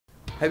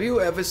Have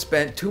you ever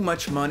spent too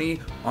much money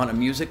on a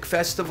music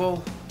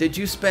festival? Did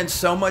you spend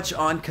so much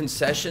on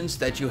concessions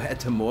that you had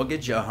to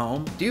mortgage your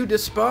home? Do you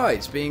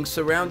despise being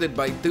surrounded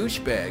by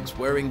douchebags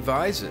wearing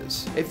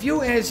visors? If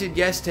you answered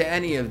yes to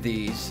any of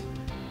these,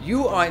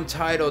 you are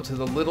entitled to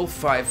the Little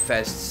Five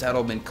Fest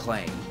settlement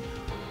claim.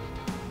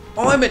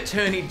 I'm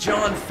attorney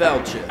John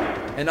Felcher,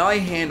 and I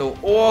handle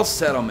all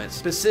settlements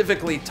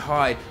specifically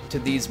tied to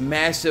these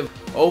massive,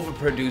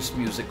 overproduced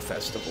music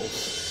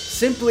festivals.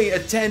 Simply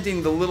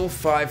attending the Little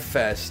Five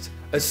Fest,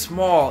 a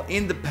small,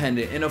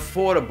 independent, and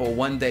affordable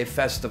one-day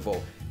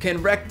festival,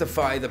 can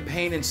rectify the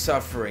pain and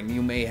suffering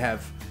you may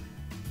have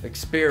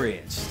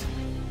experienced.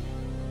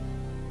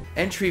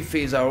 Entry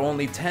fees are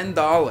only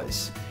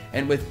 $10,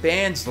 and with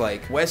bands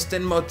like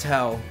End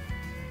Motel,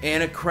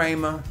 Anna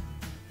Kramer,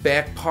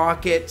 Back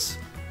Pockets,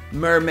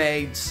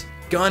 Mermaids,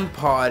 Gun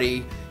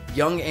Party,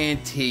 Young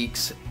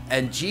Antiques,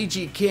 and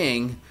Gigi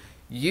King,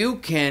 you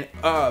can,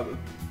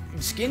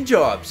 Skin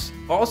Jobs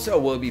also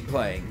will be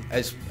playing,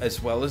 as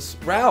well as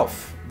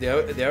Ralph.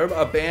 They're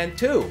a band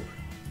too.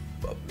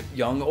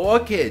 Young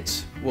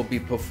Orchids will be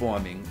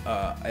performing,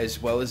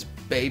 as well as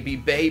Baby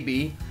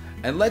Baby.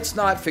 And let's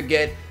not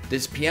forget,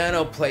 This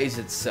Piano Plays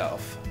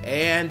Itself,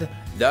 and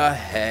The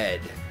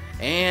Head,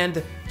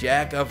 and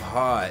Jack of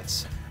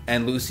Hearts,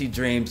 and Lucy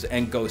Dreams,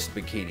 and Ghost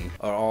Bikini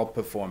are all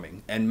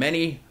performing. And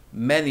many,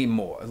 many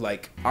more,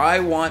 like I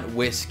Want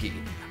Whiskey,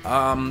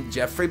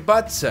 Jeffrey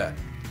Butzer,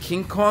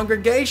 King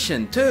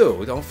Congregation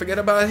too, don't forget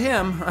about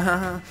him.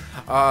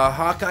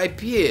 Hawkeye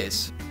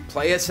Pierce,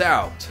 Play Us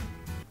Out.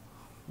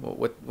 Well,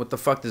 what the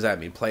fuck does that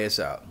mean, Play Us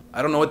Out?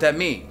 I don't know what that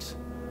means.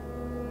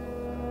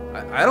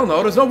 I don't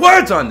know, there's no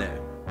words on there.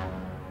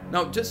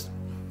 No, just,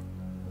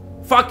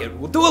 fuck it,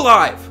 we'll do it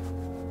live.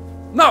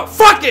 No,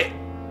 fuck it!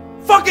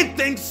 Fucking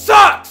thing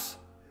sucks!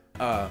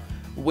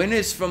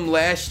 Winners from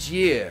last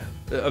year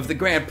of the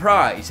grand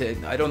prize,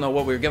 I don't know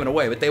what we were giving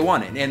away, but they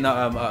won it, and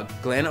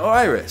Glen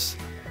Iris.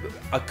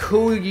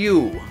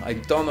 Akuyu, I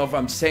don't know if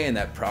I'm saying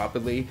that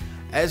properly,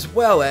 as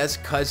well as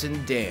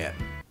Cousin Dan,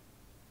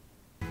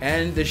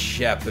 and the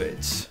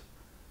Shepherds,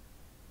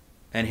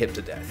 and Hip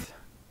to Death,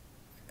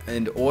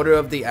 and Order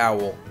of the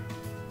Owl.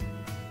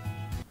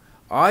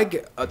 I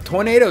get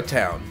Tornado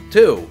Town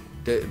too.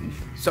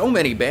 So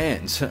many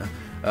bands,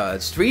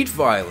 Street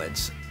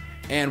Violence,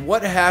 and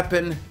What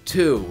Happened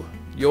to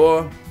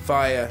Your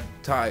Fire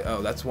Tiger?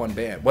 Oh, that's one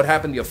band. What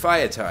Happened to Your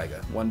Fire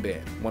Tiger? One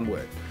band, one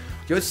word.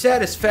 Your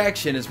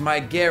satisfaction is my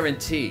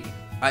guarantee.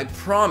 I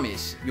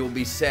promise you'll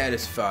be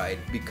satisfied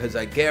because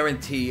I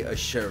guarantee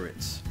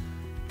assurance.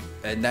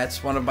 And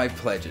that's one of my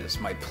pledges.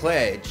 My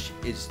pledge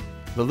is...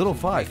 The Little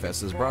Five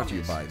Fest is brought to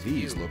you by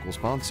these local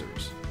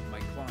sponsors. My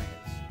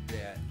clients,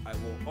 that I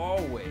will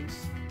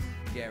always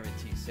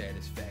guarantee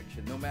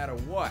satisfaction, no matter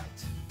what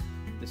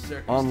the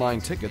circumstances. Online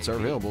tickets are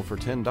available for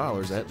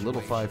 $10 at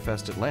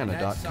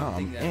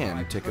littlefivefestatlanta.com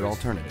and Ticket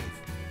Alternative.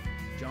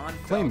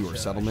 Claim your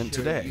settlement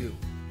today.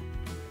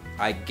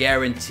 I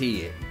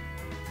guarantee it.